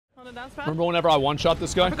the dance pad. Remember whenever I one-shot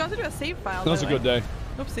this guy? I forgot to do a save file. That was a good day.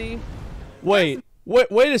 Oopsie. Wait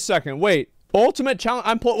a second. Wait. Ultimate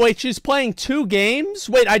challenge. Wait, she's playing 2 games?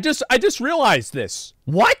 Wait, I just realized this.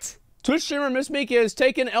 What? Twitch streamer Miss Mika has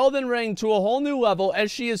taken Elden Ring to a whole new level as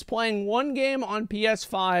she is playing 1 game on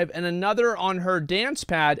PS5 and another on her dance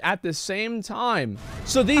pad at the same time.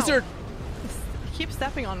 So these are... He keeps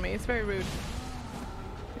stepping on me. It's very rude.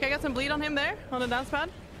 Okay, I got some bleed on him there, on the dance pad.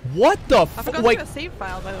 What the f- I forgot to do a save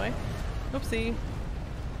file, by the way. Oopsie.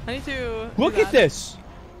 I need to... Look at this.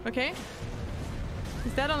 Okay.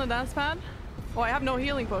 He's dead on the dance pad. Oh, I have no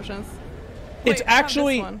healing potions. Wait, it's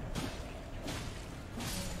actually...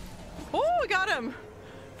 Oh, we got him!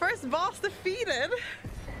 First boss defeated!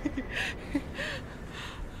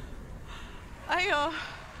 Ayo!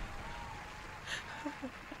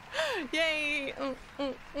 Yay!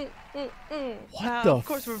 What the Of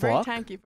course, we're very tanky.